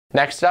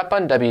Next up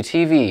on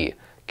WTV,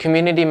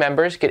 community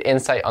members get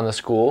insight on the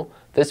school,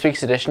 this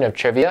week's edition of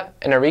trivia,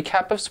 and a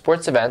recap of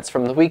sports events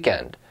from the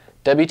weekend.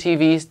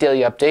 WTV's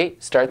Daily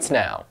Update starts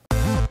now.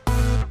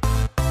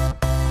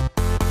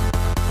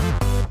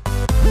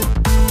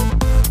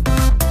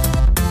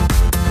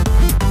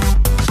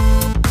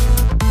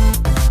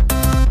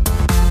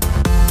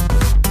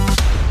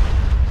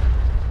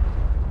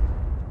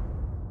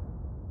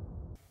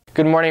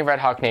 Good morning, Red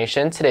Hawk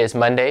Nation. Today is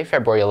Monday,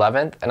 February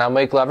 11th, and I'm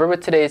Wade Glover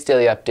with today's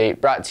Daily Update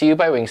brought to you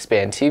by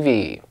Wingspan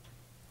TV.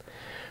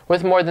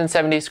 With more than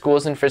 70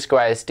 schools in Frisco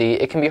ISD,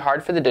 it can be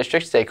hard for the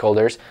district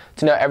stakeholders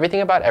to know everything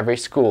about every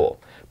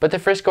school. But the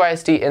Frisco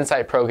ISD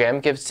Insight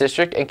program gives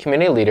district and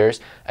community leaders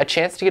a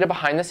chance to get a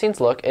behind-the-scenes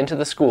look into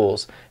the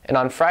schools, and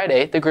on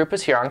Friday, the group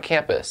was here on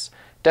campus.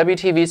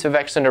 WTV's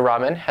Vivek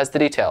Sundaraman has the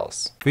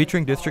details.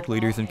 Featuring district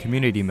leaders and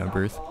community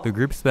members, the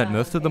group spent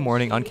most of the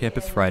morning on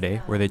campus Friday,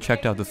 where they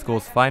checked out the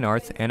school's fine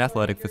arts and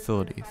athletic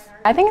facilities.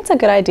 I think it's a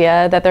good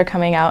idea that they're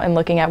coming out and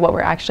looking at what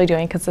we're actually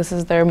doing, because this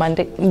is their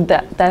money,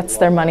 that's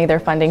their money they're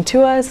funding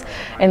to us,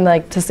 and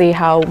like to see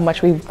how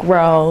much we've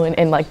grown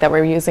and like that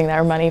we're using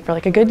our money for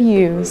like a good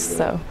use.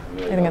 So I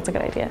think that's a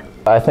good idea.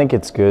 I think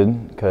it's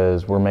good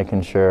because we're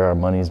making sure our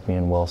money's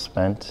being well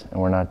spent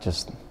and we're not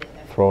just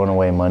throwing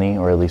away money,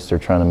 or at least they're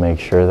trying to make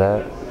sure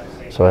that.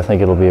 So I think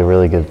it'll be a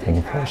really good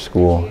thing for our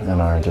school and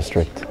our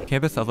district.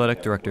 Campus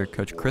Athletic Director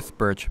Coach Chris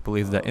Birch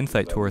believes that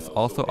Insight Tours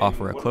also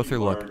offer a closer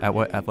look at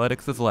what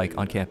athletics is like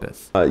on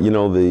campus.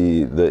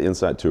 The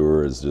Insight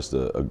Tour is just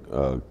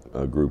a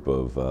group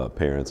of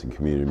parents and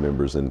community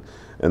members, and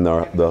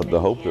the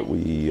hope that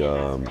we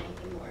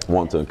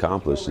want to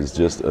accomplish is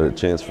just a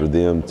chance for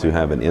them to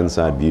have an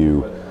inside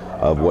view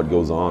of what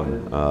goes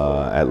on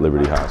at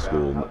Liberty High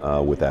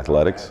School with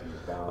athletics.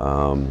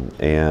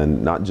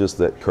 And not just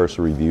that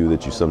cursory view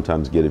that you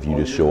sometimes get if you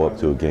just show up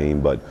to a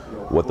game, but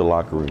what the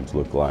locker rooms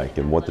look like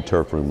and what the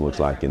turf room looks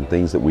like and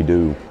things that we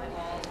do,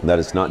 that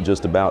it's not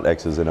just about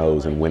X's and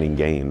O's and winning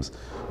games,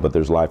 but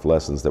there's life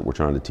lessons that we're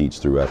trying to teach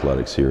through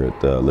athletics here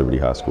at Liberty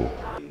High School.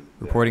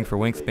 Reporting for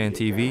Wingspan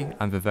TV,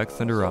 I'm Vivek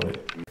Sundaraman.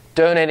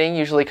 Donating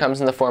usually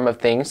comes in the form of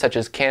things such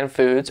as canned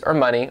foods or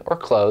money or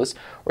clothes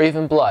or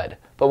even blood,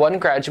 but one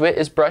graduate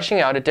is brushing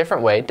out a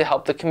different way to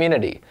help the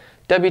community.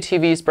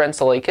 WTV's Brent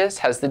Salakis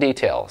has the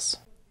details.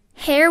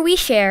 Hair We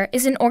Share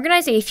is an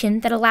organization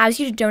that allows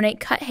you to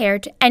donate cut hair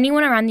to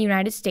anyone around the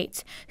United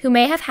States who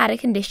may have had a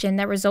condition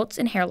that results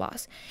in hair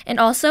loss, and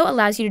also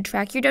allows you to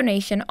track your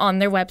donation on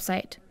their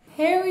website.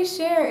 Hair We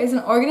Share is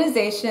an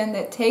organization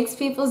that takes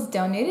people's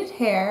donated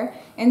hair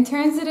and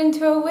turns it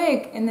into a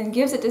wig and then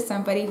gives it to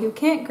somebody who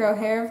can't grow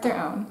hair of their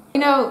own.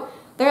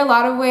 There are a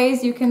lot of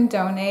ways you can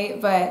donate,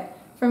 but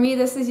for me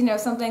this is,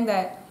 something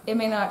that it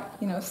may not,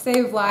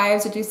 save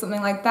lives or do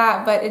something like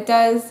that, but it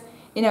does,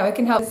 it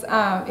can help,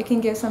 it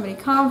can give somebody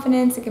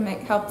confidence, it can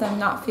help them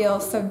not feel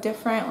so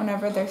different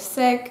whenever they're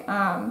sick.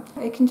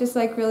 It can just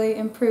really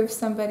improve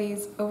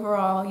somebody's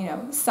overall,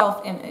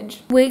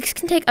 self-image. Wigs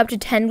can take up to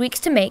 10 weeks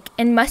to make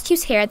and must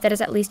use hair that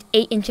is at least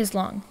 8 inches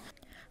long.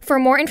 For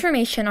more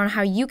information on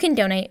how you can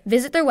donate,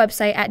 visit their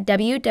website at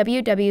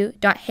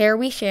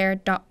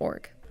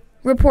www.hairweshare.org.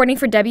 Reporting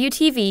for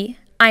WTV,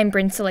 I'm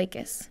Bryn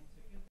Salakis.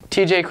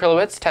 TJ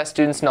Krylowitz tests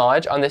students'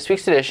 knowledge on this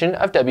week's edition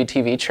of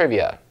WTV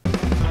Trivia.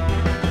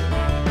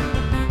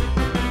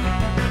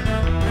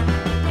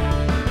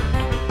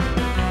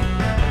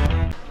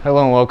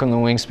 Hello and welcome to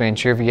Wingspan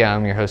Trivia.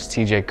 I'm your host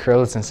TJ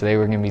Krylowitz, and today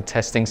we're going to be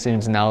testing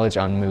students' knowledge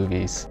on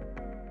movies.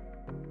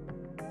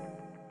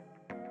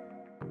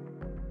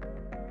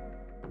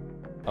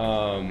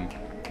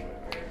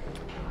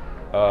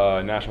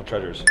 National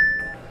Treasures.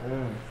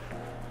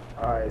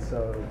 Alright,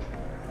 so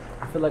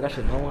I feel like I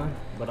should know one,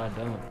 but I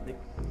don't.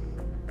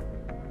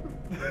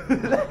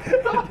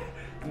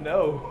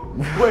 No.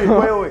 Wait.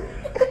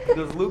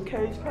 Does Luke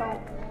Cage count?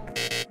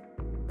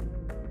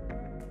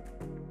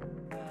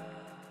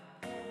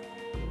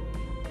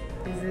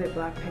 Is it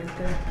Black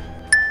Panther?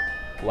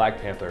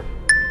 Black Panther.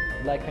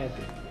 Black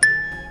Panther.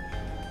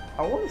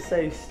 I want to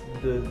say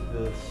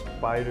the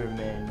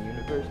Spider-Man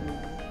universe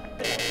movie.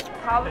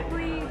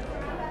 Probably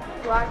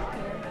Black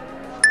Panther.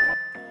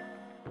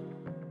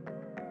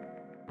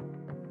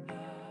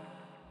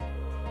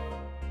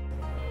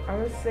 I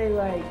would say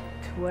like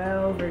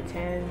 12 or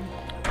 10.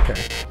 Okay.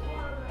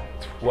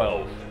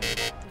 12.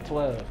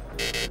 12.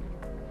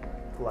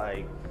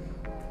 Like,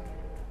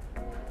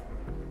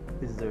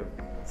 is there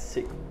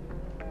 6?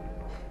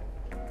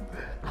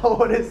 I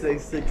want to say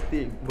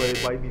 16, but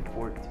it might be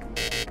 14.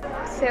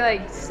 Say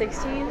like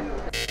 16.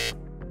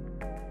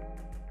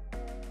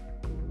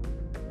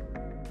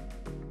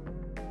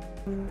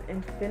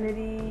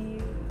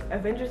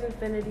 Avengers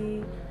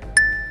Infinity.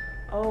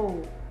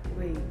 Oh,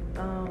 wait.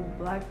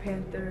 Black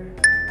Panther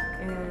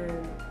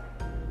and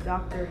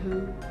Doctor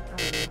Who.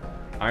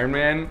 Iron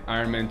Man,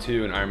 Iron Man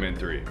 2, and Iron Man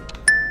 3.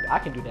 I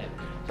can do that.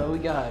 So we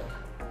got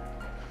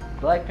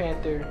Black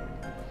Panther,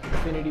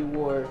 Infinity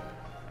War,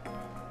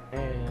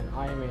 and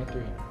Iron Man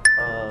 3.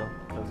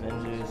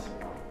 Avengers,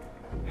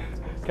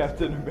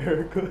 Captain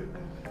America,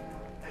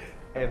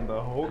 And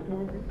the Hulk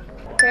movie?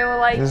 Okay, well,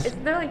 like,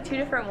 isn't there like 2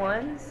 different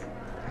ones?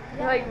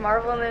 There's like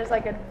Marvel and there's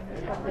like a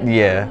couple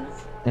Yeah.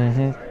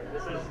 ones.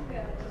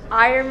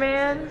 Iron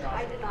Man.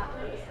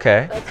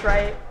 Okay. That's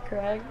right,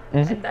 correct?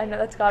 I know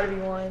that's gotta be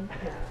one.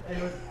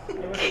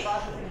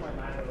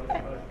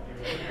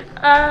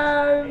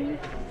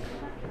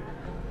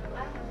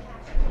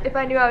 If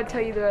I knew, I would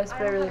tell you the rest,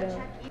 but I really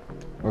don't.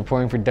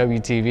 Reporting for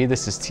WTV,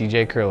 this is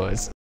TJ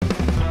Kurlowitz.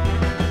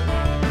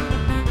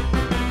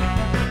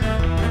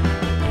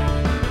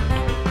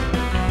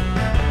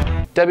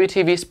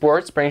 WTV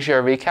Sports brings you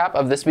a recap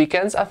of this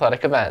weekend's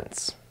athletic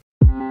events.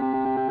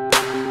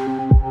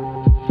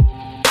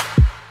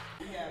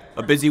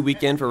 A busy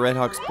weekend for Red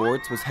Hawk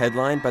sports was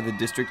headlined by the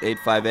District 8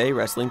 5A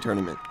wrestling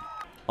tournament.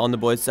 On the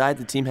boys' side,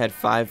 the team had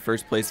 5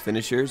 first-place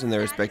finishers in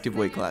their respective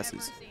weight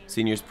classes.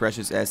 Seniors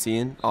Precious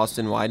Essien,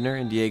 Austin Widener,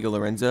 and Diego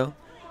Lorenzo,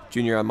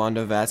 junior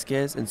Armando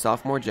Vasquez, and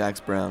sophomore Jax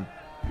Brown.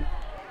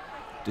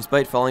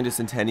 Despite falling to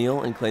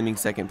Centennial and claiming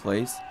second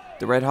place,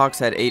 the Red Hawks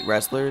had 8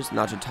 wrestlers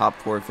notch a top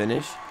 4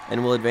 finish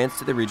and will advance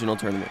to the regional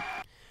tournament.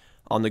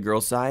 On the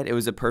girls' side, it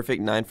was a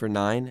perfect 9 for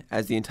 9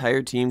 as the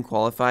entire team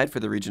qualified for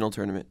the regional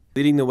tournament.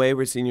 Leading the way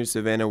were seniors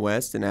Savannah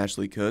West and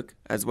Ashley Cook,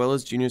 as well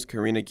as juniors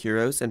Karina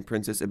Quiros and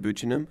Princess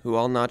Abuchinam, who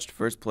all notched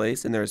first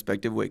place in their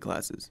respective weight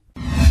classes.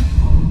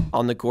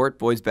 On the court,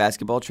 boys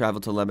basketball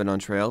traveled to Lebanon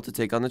Trail to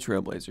take on the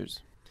Trailblazers.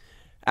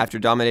 After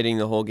dominating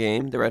the whole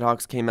game, the Red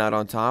Hawks came out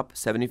on top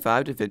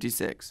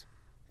 75-56.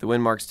 The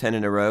win marks 10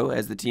 in a row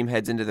as the team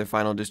heads into their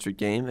final district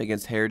game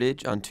against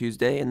Heritage on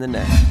Tuesday in the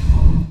Net.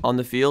 On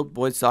the field,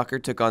 boys soccer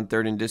took on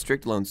 3rd in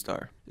District Lone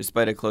Star.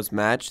 Despite a close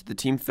match, the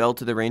team fell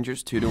to the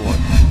Rangers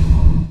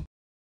 2-1.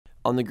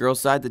 On the girls'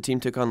 side, the team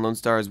took on Lone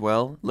Star as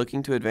well,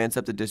 looking to advance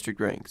up the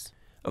district ranks.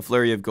 A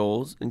flurry of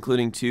goals,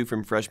 including 2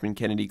 from freshman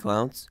Kennedy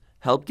Clounce,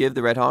 helped give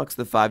the Red Hawks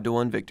the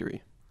 5-1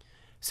 victory.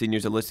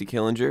 Seniors Alyssa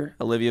Killinger,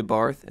 Olivia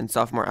Barth, and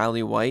sophomore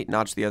Allie White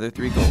notched the other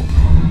 3 goals.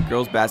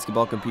 Girls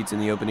basketball competes in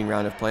the opening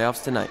round of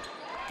playoffs tonight.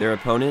 Their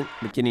opponent,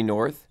 McKinney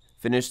North,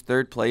 finished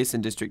 3rd place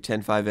in District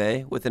 10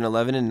 5A with an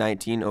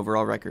 11-19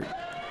 overall record.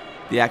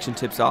 The action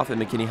tips off at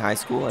McKinney High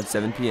School at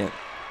 7 p.m.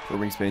 For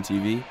Wingspan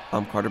TV,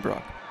 I'm Carter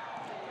Brock.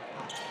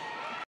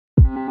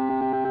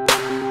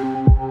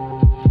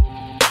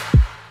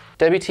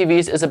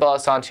 WTV's Isabella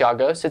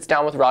Santiago sits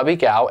down with Robbie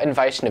Gao and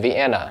Vaishnavi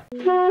Anna.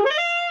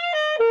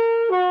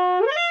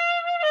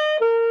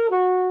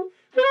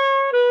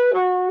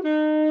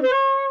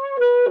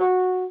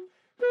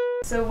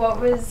 So what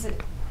was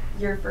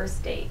your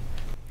first date?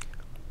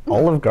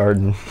 Olive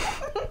Garden.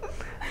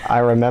 I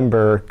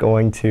remember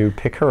going to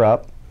pick her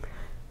up,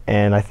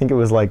 and I think it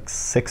was like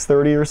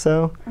 6:30 or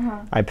so.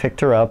 I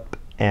picked her up,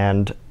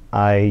 and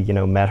I,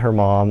 met her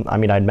mom. I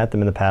mean, I'd met them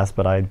in the past,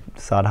 but I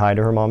said hi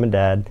to her mom and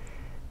dad,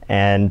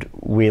 and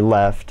we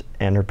left.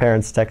 And her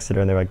parents texted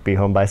her, and they're like, "Be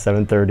home by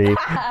 7:30."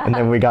 And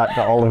then we got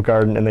to Olive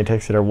Garden, and they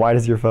texted her, "Why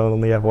does your phone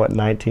only have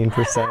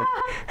 19%?"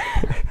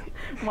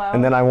 Wow.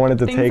 And then I wanted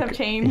to Things have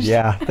changed.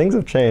 Yeah, things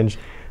have changed.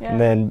 Yeah. And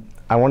then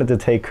I wanted to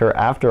take her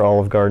after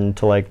Olive Garden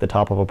to like the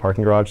top of a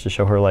parking garage to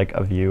show her like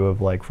a view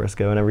of like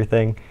Frisco and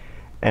everything.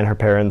 And her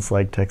parents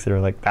like texted her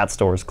like, "That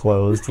store's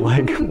closed.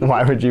 Like,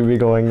 why would you be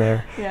going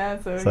there?" Yeah,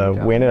 so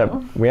we ended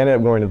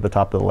up going to the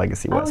top of the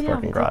Legacy West yeah,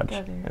 parking garage,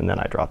 and then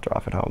I dropped her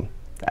off at home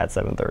at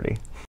 7:30.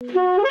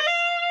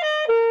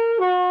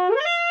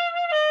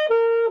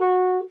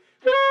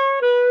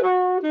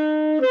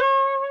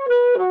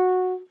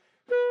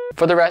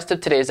 For the rest of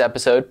today's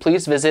episode,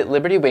 please visit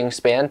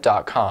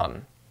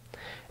libertywingspan.com.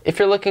 If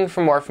you're looking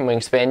for more from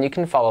Wingspan, you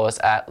can follow us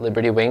at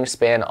Liberty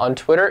Wingspan on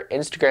Twitter,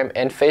 Instagram,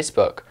 and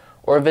Facebook,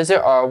 or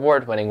visit our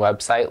award-winning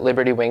website,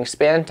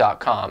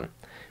 libertywingspan.com.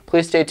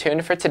 Please stay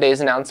tuned for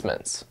today's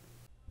announcements.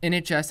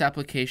 NHS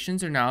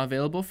applications are now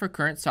available for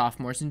current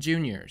sophomores and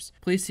juniors.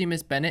 Please see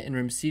Ms. Bennett in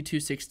room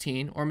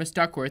C216 or Ms.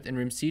 Duckworth in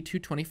room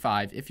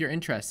C225 if you're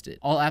interested.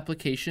 All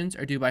applications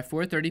are due by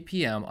 4:30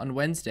 p.m. on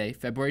Wednesday,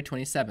 February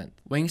 27th.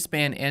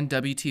 Wingspan and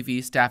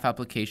WTV staff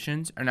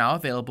applications are now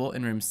available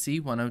in room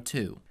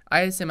C102.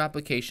 ISM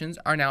applications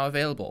are now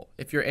available.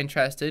 If you're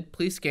interested,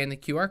 please scan the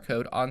QR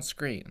code on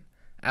screen.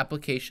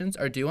 Applications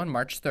are due on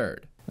March 3rd.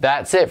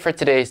 That's it for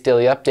today's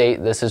Daily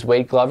Update. This is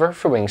Wade Glover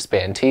for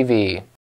Wingspan TV.